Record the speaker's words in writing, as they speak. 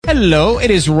Hello, it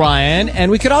is Ryan,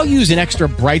 and we could all use an extra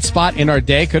bright spot in our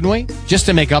day, couldn't we? Just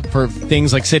to make up for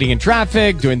things like sitting in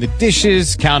traffic, doing the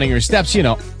dishes, counting your steps, you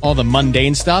know, all the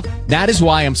mundane stuff. That is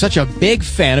why I'm such a big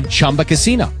fan of Chumba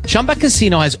Casino. Chumba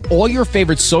Casino has all your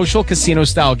favorite social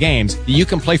casino-style games that you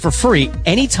can play for free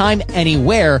anytime,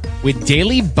 anywhere with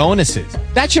daily bonuses.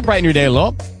 That should brighten your day a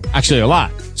little. Actually, a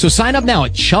lot. So sign up now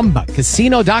at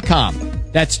ChumbaCasino.com.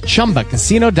 That's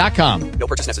ChumbaCasino.com. No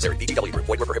purchase necessary. VGW Group.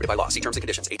 Void where prohibited by law. See terms and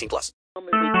conditions. 18+.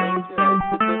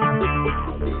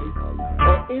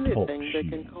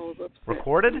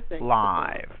 Recorded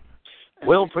live.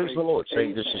 Well, praise the Lord.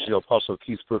 Say, this is your Apostle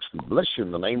Keith Brooks. We bless you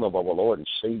in the name of our Lord and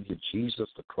Savior Jesus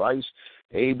the Christ.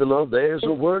 Hey, beloved, there's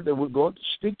a word that we're going to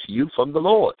speak to you from the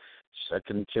Lord.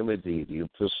 2 Timothy, the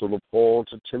epistle of Paul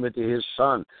to Timothy, his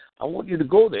son. I want you to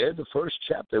go there, the first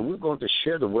chapter. We're going to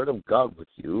share the word of God with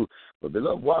you. But,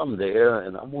 beloved, while I'm there,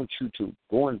 and I want you to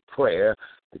go in prayer.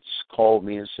 It's called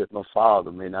me and said, my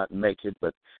father may not make it,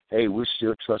 but, hey, we're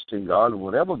still trusting God. And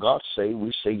whatever God say,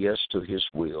 we say yes to his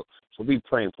will. So be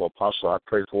praying for Apostle. I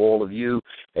pray for all of you,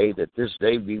 hey, that this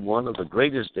day be one of the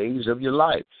greatest days of your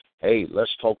life. Hey,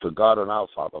 let's talk to God and our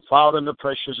Father. Father, in the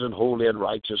precious and holy and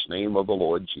righteous name of the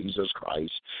Lord Jesus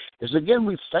Christ, as again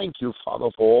we thank you,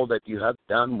 Father, for all that you have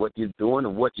done, what you're doing,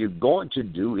 and what you're going to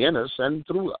do in us and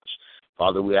through us.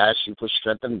 Father, we ask you for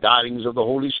strength and guidings of the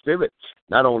Holy Spirit.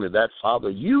 Not only that, Father,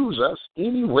 use us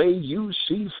any way you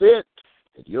see fit,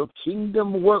 that your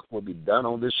kingdom work will be done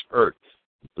on this earth.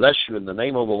 We bless you in the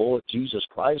name of the Lord Jesus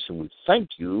Christ, and we thank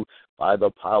you by the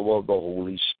power of the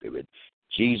Holy Spirit.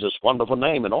 Jesus' wonderful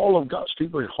name, and all of God's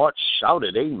people's hearts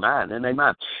shouted, amen and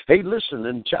amen. Hey, listen,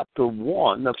 in chapter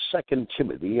 1 of 2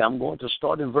 Timothy, I'm going to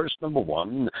start in verse number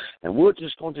 1, and we're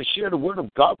just going to share the word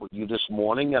of God with you this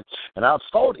morning. And our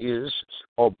thought is,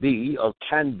 or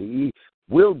can be,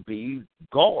 will be,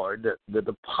 guard the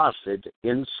deposit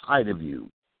inside of you.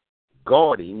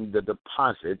 Guarding the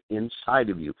deposit inside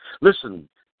of you. Listen.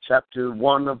 Chapter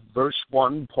 1 of verse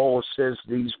 1, Paul says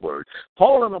these words.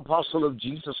 Paul, an apostle of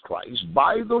Jesus Christ,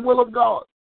 by the will of God,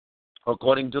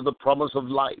 according to the promise of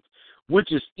life,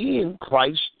 which is in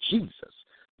Christ Jesus.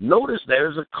 Notice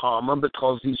there's a comma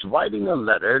because he's writing a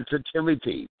letter to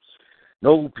Timothy.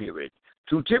 No period.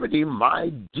 To Timothy,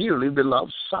 my dearly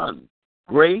beloved son,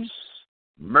 grace,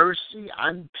 mercy,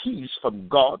 and peace from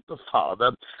God the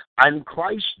Father and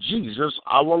Christ Jesus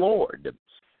our Lord.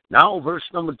 Now, verse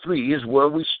number 3 is where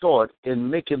we start in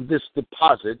making this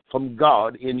deposit from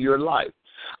God in your life.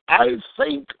 I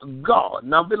thank God.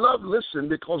 Now, beloved, listen,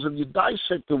 because if you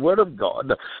dissect the word of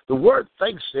God, the word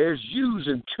thanks there is used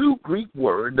in two Greek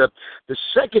words. The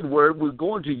second word we're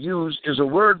going to use is a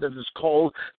word that is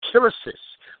called charis,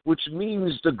 which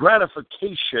means the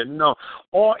gratification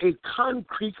or a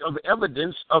concrete of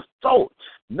evidence of thought.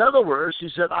 In other words, he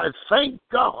said, I thank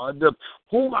God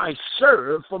whom I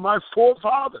serve for my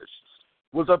forefathers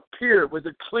with a pure, with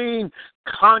a clean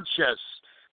conscience.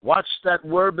 Watch that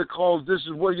word because this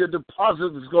is where your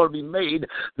deposit is going to be made.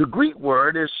 The Greek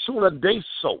word is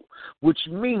sunadeso, which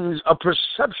means a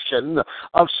perception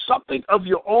of something of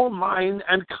your own mind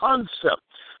and concept.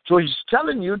 So he's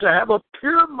telling you to have a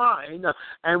pure mind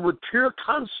and with pure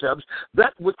concepts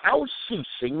that without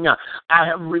ceasing I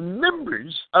have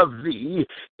remembrance of thee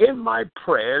in my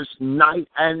prayers night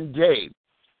and day.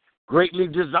 Greatly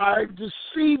desired to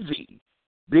see thee,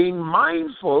 being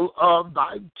mindful of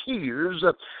thy tears,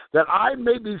 that I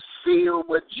may be filled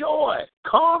with joy,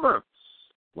 calmer,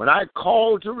 when I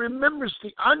call to remembrance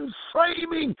the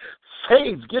unframing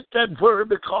faith. Get that word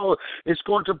because it's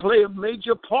going to play a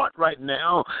major part right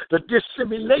now. The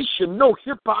dissimulation, no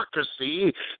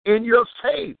hypocrisy in your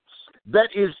faith that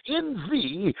is in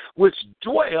thee, which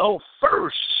dwell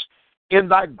first in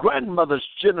thy grandmother's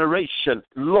generation,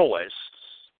 Lois,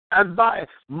 and thy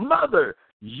mother,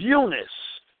 Eunice.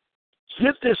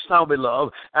 Get this now,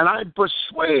 beloved, and I'm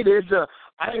persuaded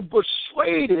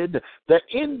that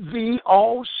in thee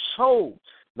also.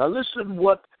 Now listen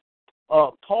what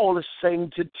Paul is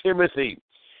saying to Timothy.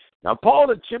 Now, Paul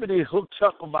and Timothy hooked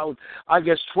up about,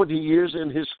 20 years in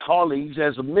his colleagues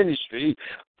as a ministry.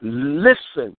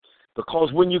 Listen,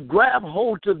 because when you grab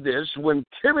hold to this, when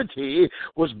Timothy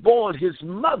was born, his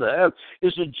mother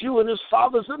is a Jew and his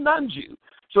father's a non-Jew.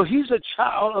 So he's a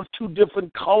child of two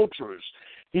different cultures.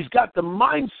 He's got the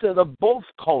mindset of both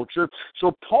cultures,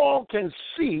 so Paul can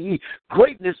see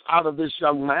greatness out of this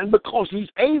young man because he's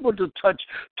able to touch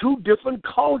two different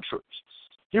cultures.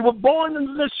 He was born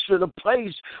in Lystra, a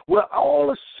place where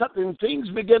all of a sudden things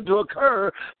began to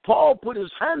occur. Paul put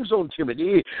his hands on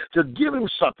Timothy to give him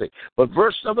something. But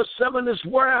verse number 7 is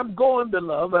where I'm going,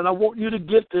 beloved, and I want you to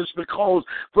get this because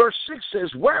verse 6 says,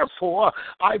 wherefore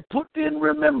I put in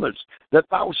remembrance that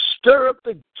thou stir up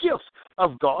the gift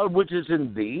of God which is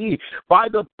in thee by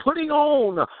the putting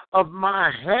on of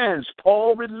my hands.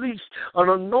 Paul released an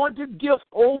anointed gift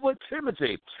over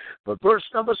Timothy. But verse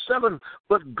number 7,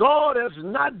 but God has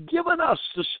not given us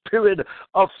the spirit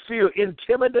of fear,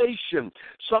 intimidation,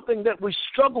 something that we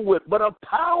struggle with, but of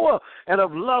power and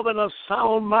of love and a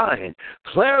sound mind,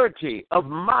 clarity of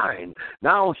mind.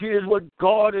 Now here's what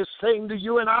God is saying to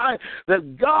you and I,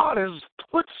 that God has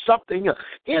put something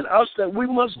in us that we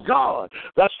must guard.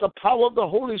 That's the power of the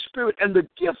Holy Spirit and the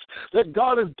gifts that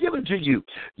God has given to you.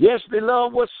 Yes,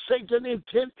 beloved, what Satan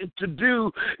intended to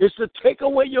do is to take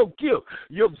away your gift,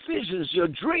 your visions, your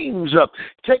dreams,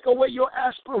 take away your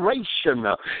aspiration.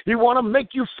 He want to make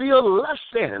you feel less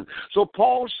than. So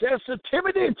Paul says to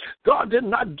Timothy, God did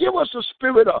not give us a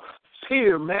spirit of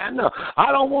fear, man.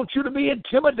 I don't want you to be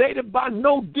intimidated by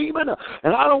no demon,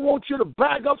 and I don't want you to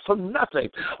bag up from nothing.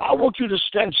 I want you to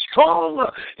stand strong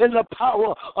in the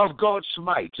power of God's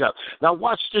might. Now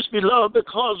watch this, beloved,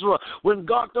 because when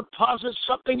God deposits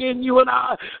something in you and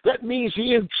I, that means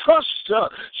he entrusts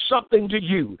something to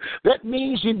you. That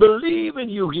means he believes in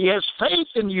you. He has faith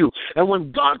in you. And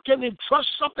when God can entrust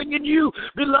something in you,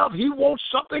 beloved, he wants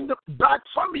something back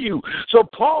from you. So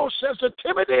Paul says to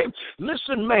Timothy,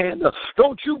 listen, man,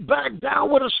 don't you back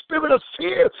down with a spirit of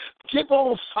fear. Keep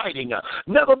on fighting.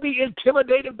 Never be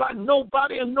intimidated by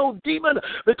nobody and no demon,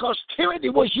 because Timothy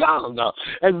was young.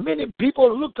 And many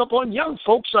people look upon young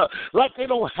folks like they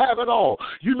don't have it all.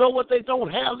 You know what they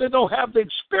don't have? They don't have the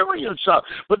experience.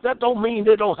 But that don't mean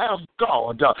they don't have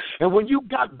God. And when you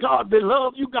got God,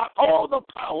 beloved, you got all the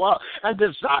power and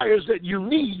desires that you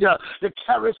need to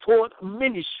carry forth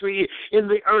ministry in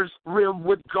the earth realm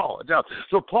with God.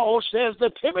 So Paul says to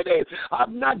Timothy,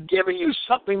 I'm not giving you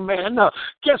something, man.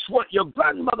 Guess what? Your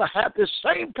grandmother had the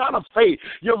same kind of faith.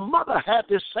 Your mother had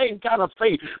the same kind of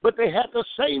faith, but they had the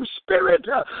same spirit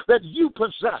that you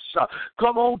possess.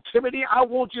 Come on, Timothy, I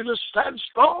want you to stand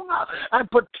strong and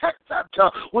protect that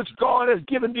which God has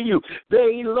given to you.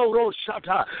 Beloved,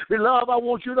 I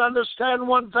want you to understand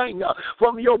one thing.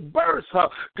 From your birth,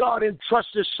 God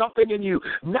entrusted something in you.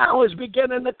 Now it's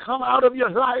beginning to come out of your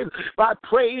life by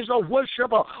praise or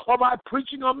worship or by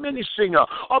preaching or ministering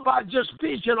or by just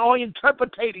vision or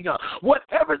interpreting.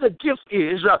 Whatever the gift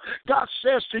is, God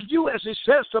says to you, as he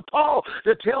says to Paul,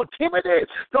 to tell Timothy,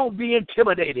 don't be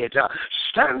intimidated.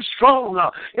 Stand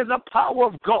strong in the power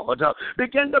of God.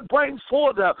 Begin to bring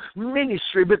forth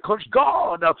ministry, because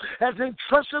God has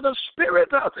entrusted a spirit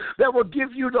that will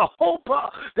give you the hope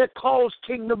that calls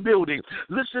kingdom building.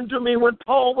 Listen to me, when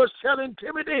Paul was telling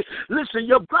Timothy, listen,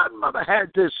 your grandmother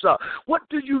had this. What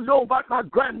do you know about my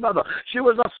grandmother? She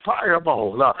was a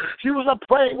fireball. She was a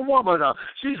praying woman.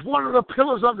 She's one of the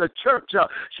pillars of the church.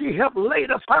 She helped lay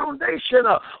the foundation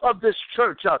of this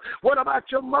church. What about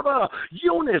your mother,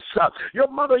 Eunice? Your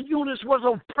mother, Eunice, was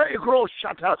a prayer girl,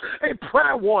 a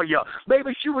prayer warrior.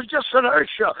 Maybe she was just an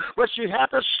usher, but she had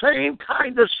the same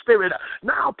kind of spirit.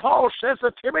 Now Paul says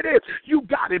to Timothy, you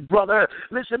got it, brother.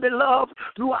 Listen, beloved,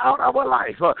 throughout our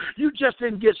life, you just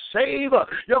didn't get saved.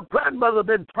 Your grandmother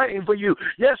been praying for you.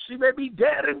 Yes, she may be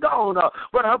dead and gone,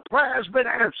 but her prayers been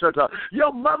answered.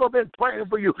 Your mother been praying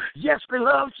for you. Yes,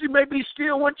 beloved, she may be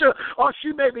still with you, or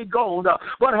she may be gone,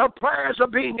 but her prayers are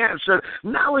being answered.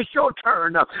 Now it's your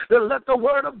turn to let the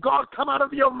word of God come out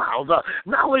of your mouth.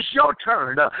 Now it's your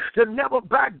turn to never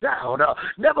back down,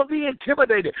 never be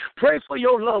intimidated. Pray for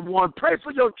your loved one, pray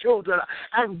for your children,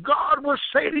 and God will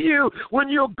say to you, when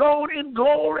you're gone in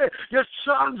glory, your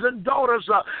sons and daughters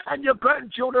and your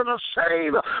grandchildren are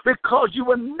saved, because you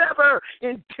were never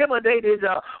intimidated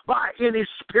by any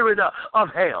spirit of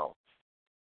hell.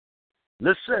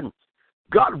 Listen,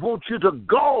 God wants you to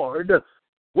guard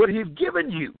what he's given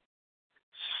you.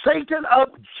 Satan's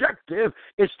objective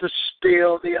is to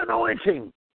steal the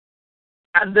anointing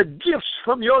and the gifts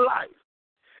from your life.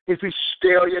 If he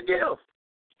steals your gift,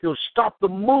 he'll stop the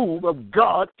move of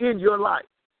God in your life.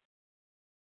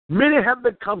 Many have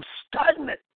become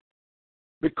stagnant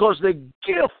because their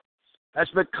gift has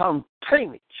become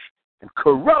tainted and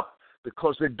corrupt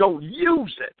because they don't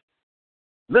use it.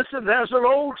 Listen, there's an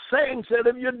old saying that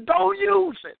if you don't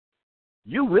use it,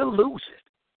 you will lose it.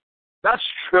 That's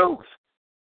truth.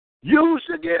 Use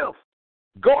the gift.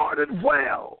 Guard it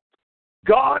well.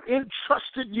 God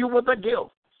entrusted you with a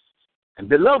gift. And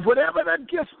beloved, whatever that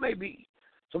gift may be.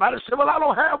 Somebody said, well, I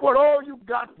don't have what all you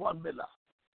got one, beloved.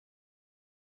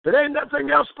 It ain't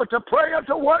nothing else but to pray or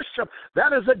to worship.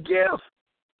 That is a gift.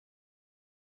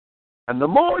 And the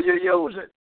more you use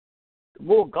it, the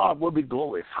more God will be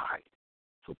glorified.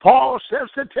 So Paul says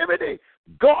to Timothy,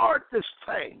 guard this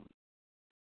thing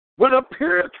with a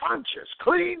pure conscience,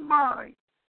 clean mind.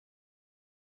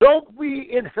 Don't be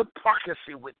in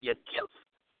hypocrisy with your gift.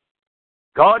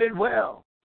 Guard it well.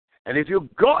 And if you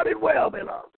guard it well,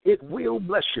 beloved, it will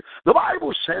bless you. The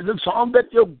Bible says in Psalm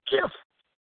that your gift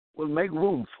will make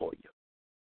room for you.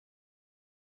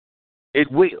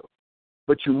 It will.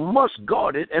 But you must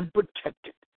guard it and protect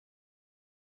it.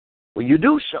 When you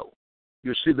do so,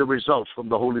 you'll see the results from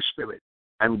the Holy Spirit,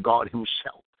 and God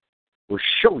himself will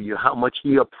show you how much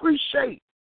he appreciates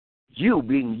you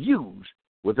being used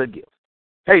with a gift.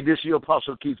 Hey, this is your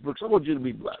Apostle Keith Brooks. I want you to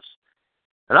be blessed.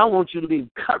 And I want you to be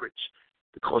encouraged,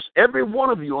 because every one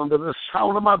of you under the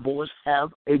sound of my voice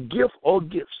have a gift or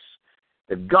gifts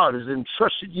that God has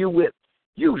entrusted you with.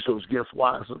 Use those gifts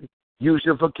wisely. Use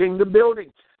them for kingdom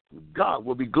building. God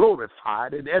will be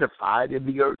glorified and edified in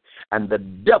the earth, and the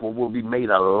devil will be made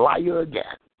a liar again.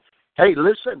 Hey,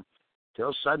 listen,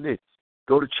 till Sunday,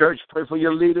 go to church, pray for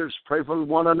your leaders, pray for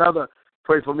one another,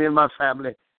 pray for me and my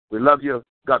family. We love you.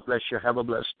 God bless you. Have a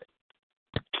blessed day.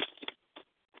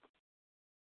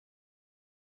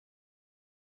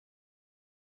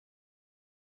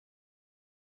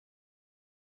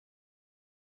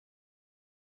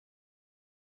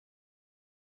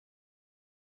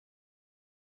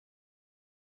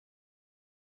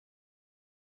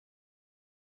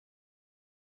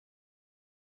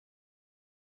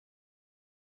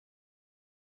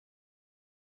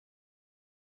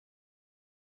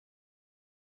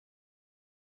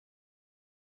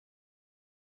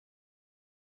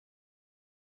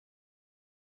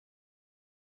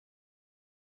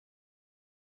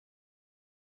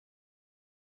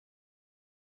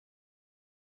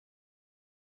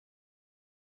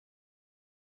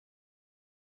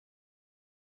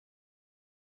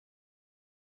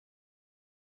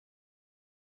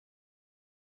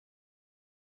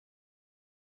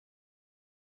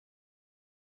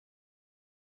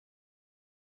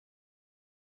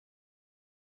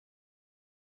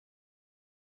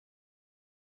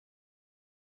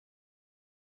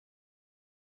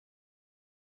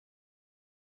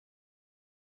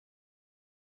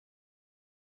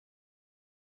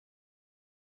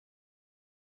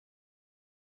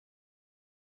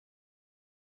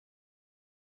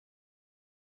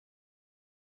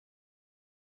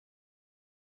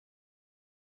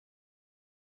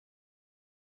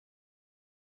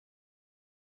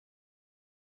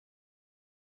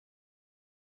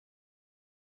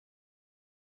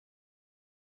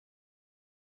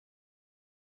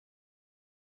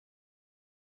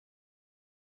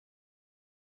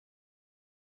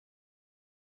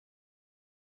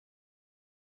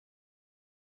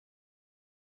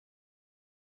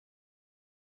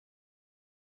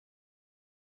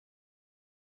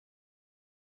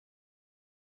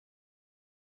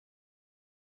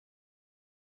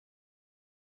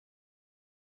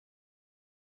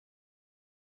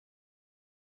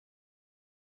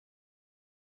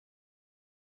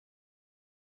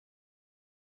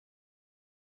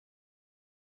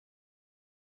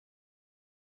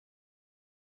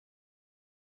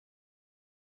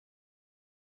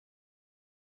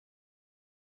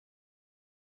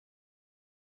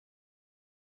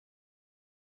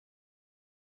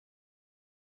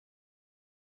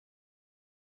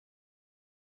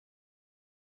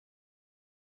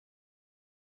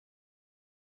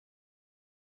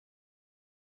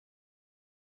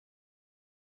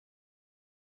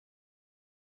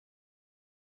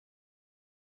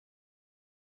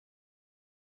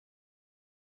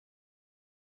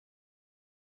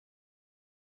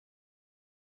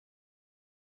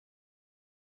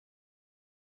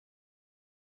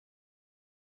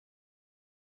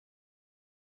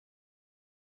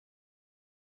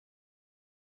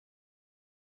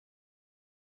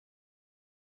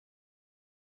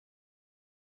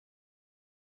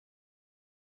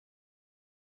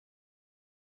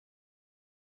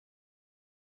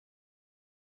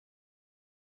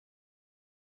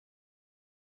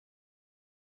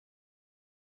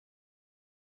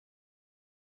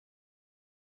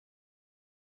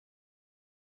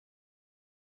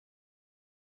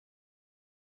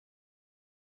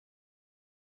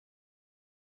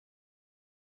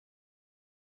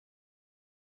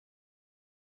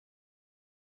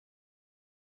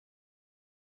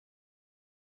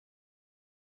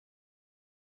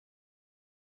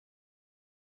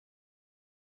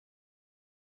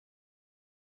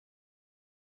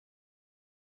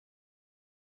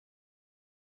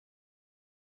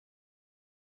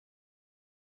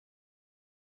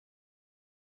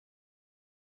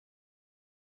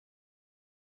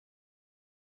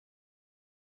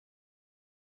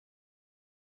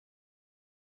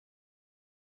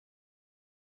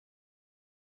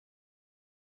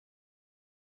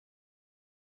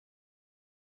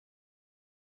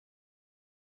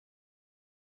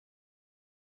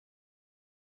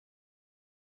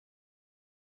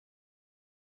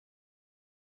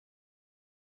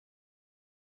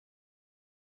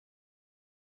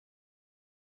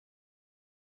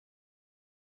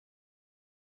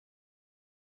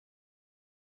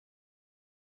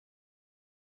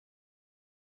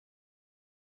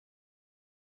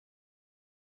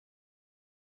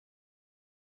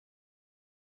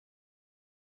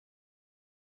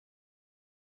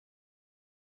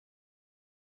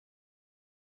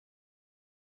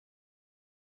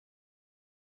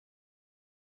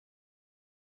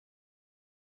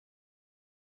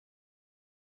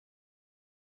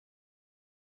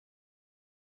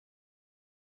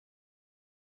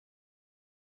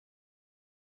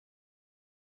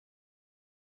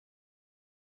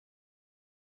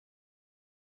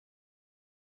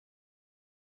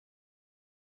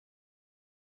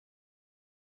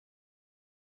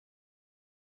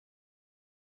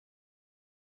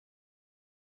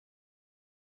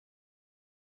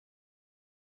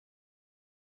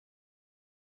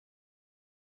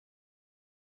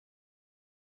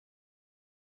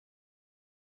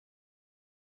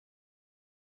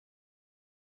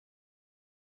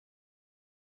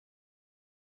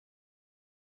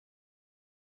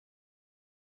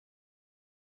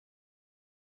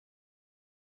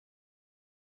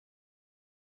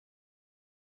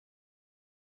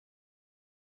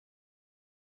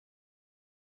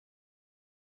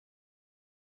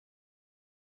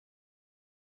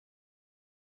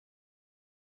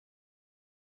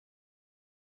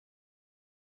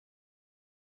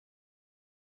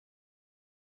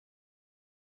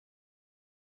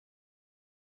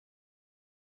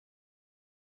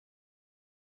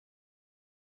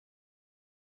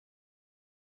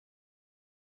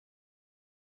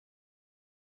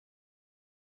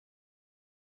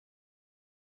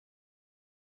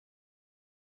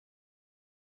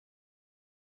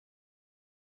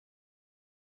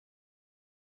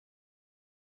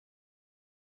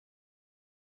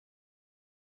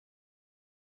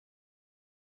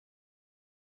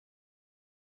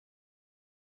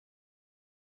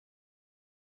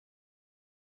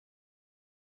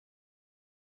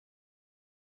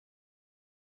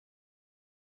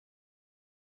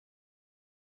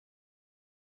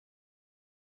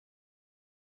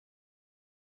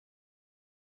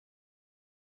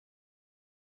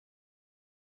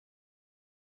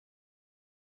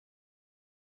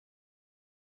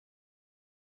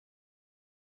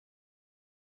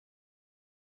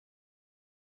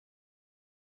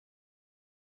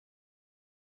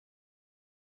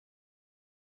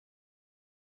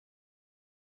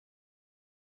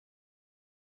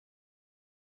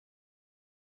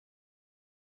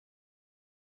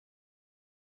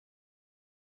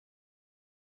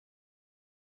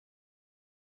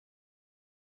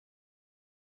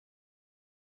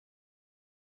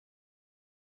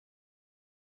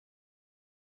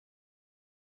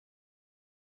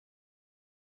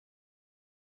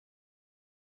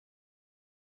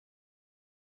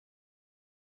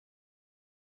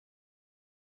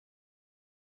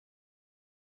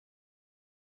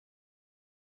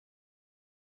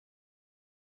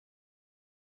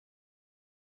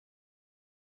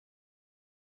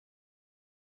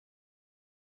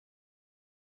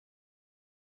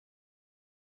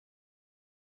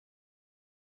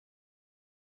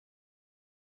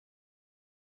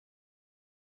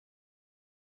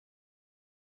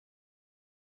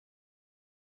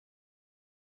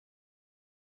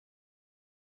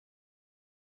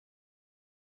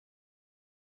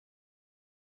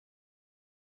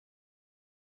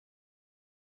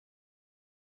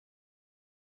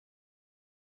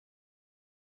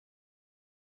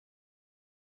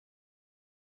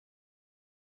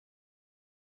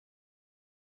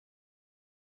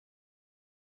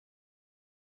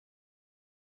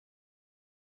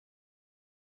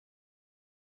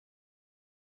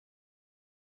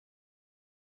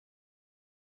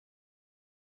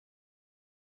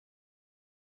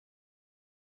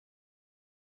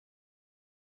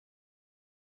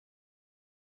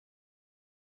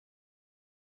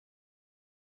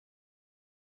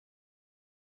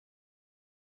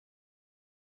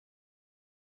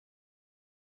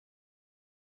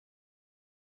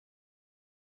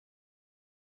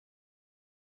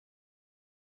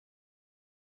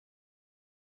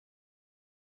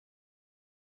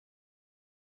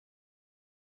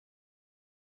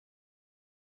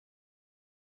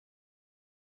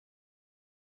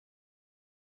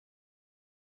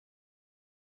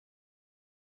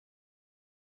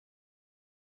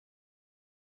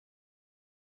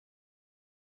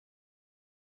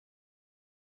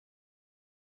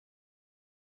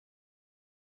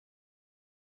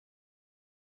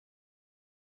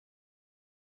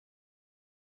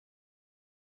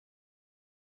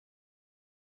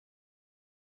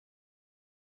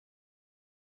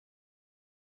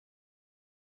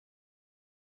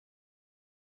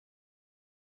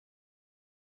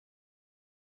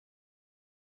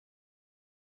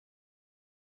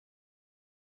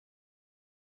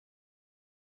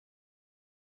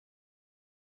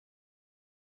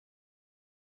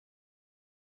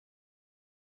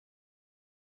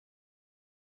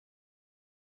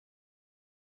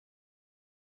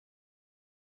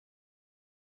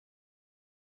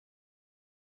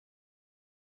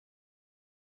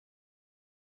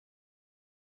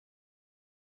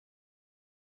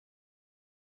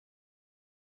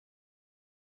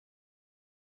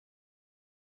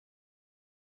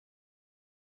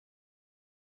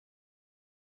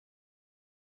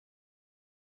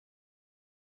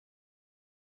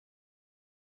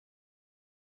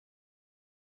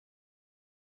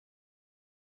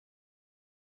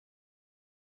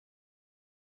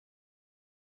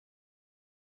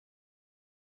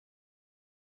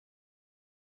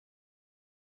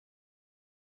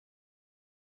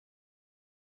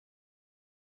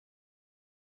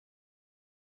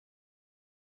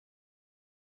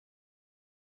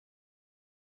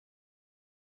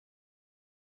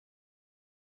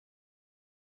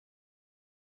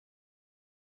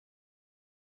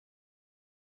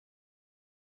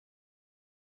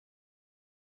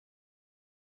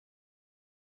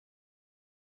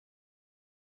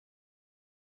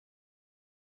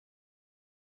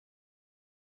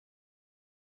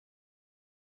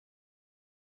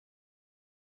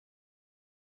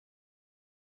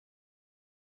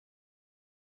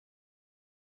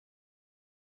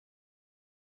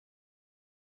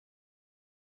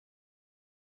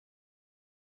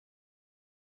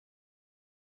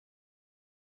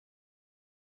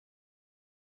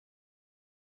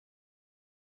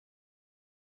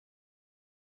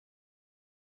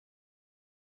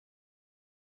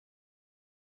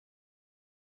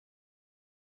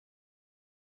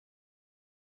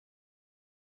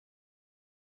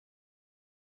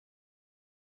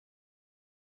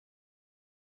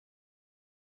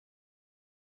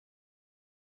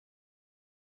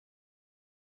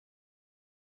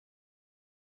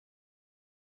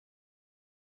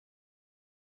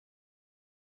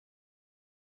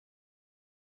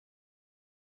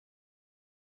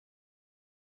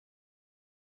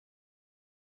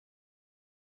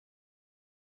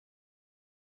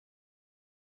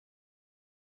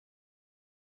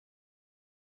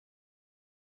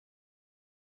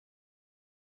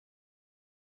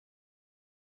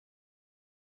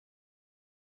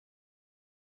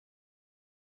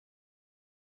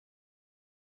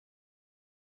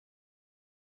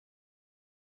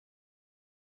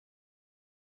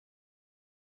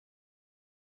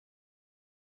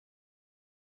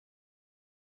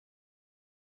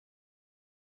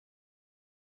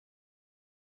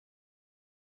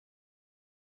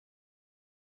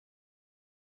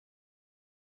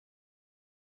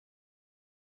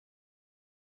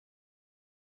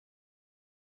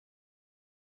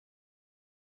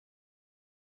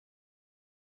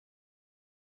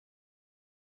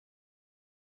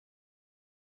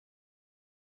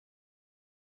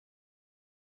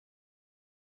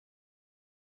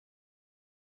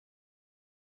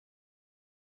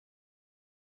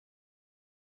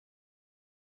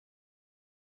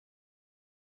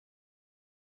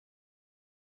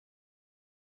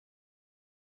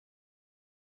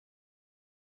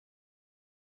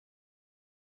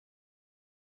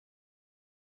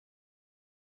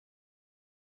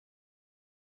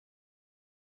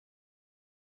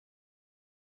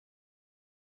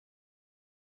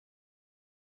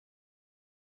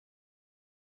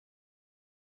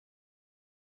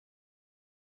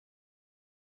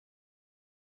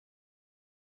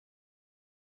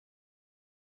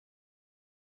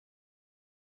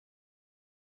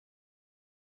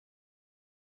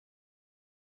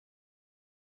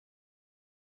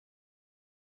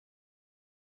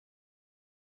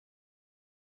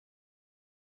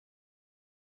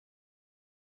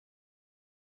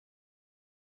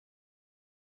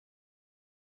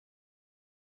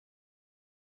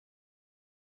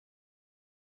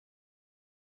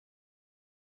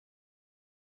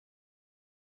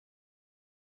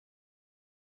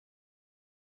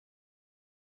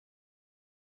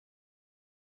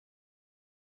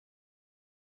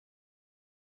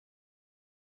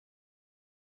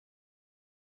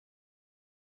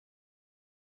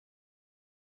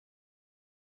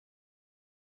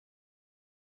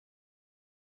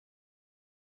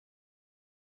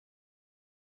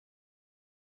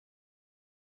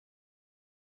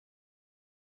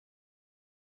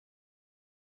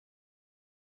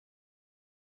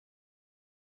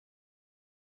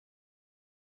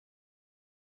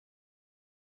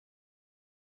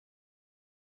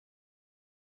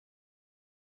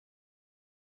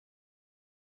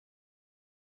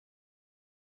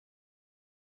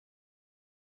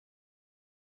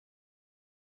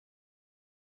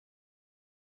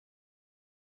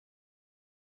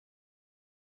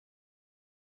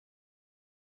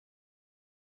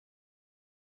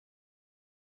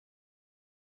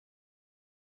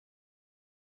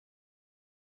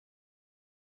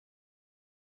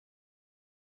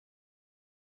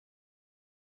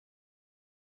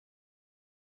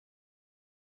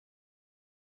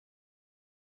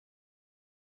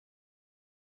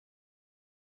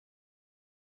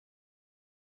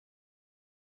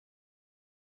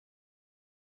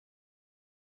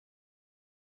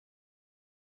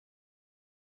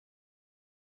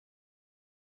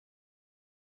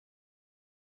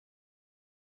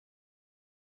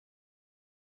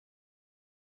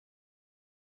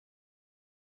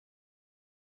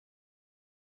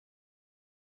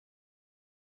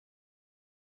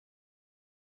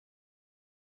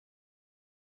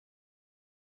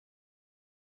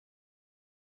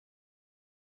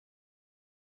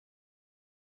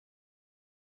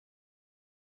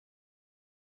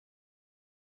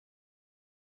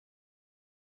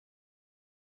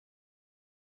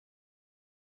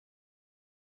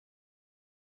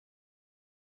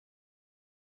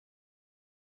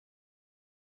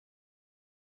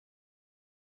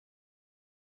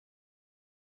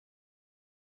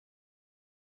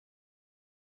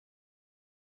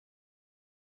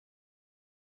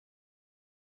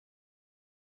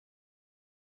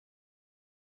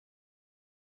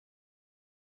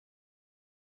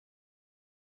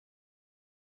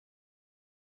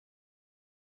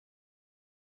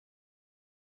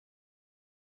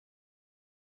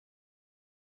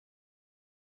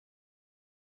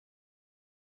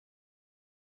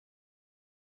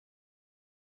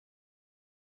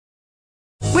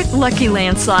 Lucky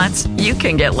Land Slots, you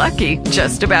can get lucky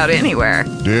just about anywhere.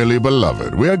 Dearly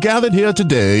beloved, we are gathered here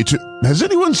today to... Has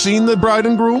anyone seen the bride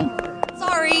and groom?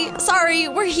 Sorry,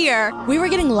 we're here. We were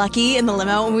getting lucky in the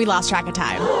limo and we lost track of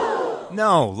time.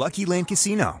 No, Lucky Land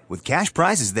Casino, with cash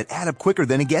prizes that add up quicker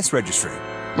than a guest registry.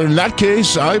 In that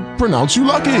case, I pronounce you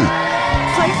lucky.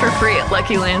 Play for free at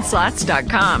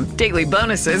LuckyLandSlots.com. Daily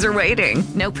bonuses are waiting.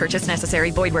 No purchase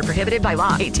necessary. Void where prohibited by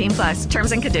law. 18+.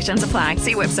 Terms and conditions apply.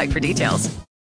 See website for details.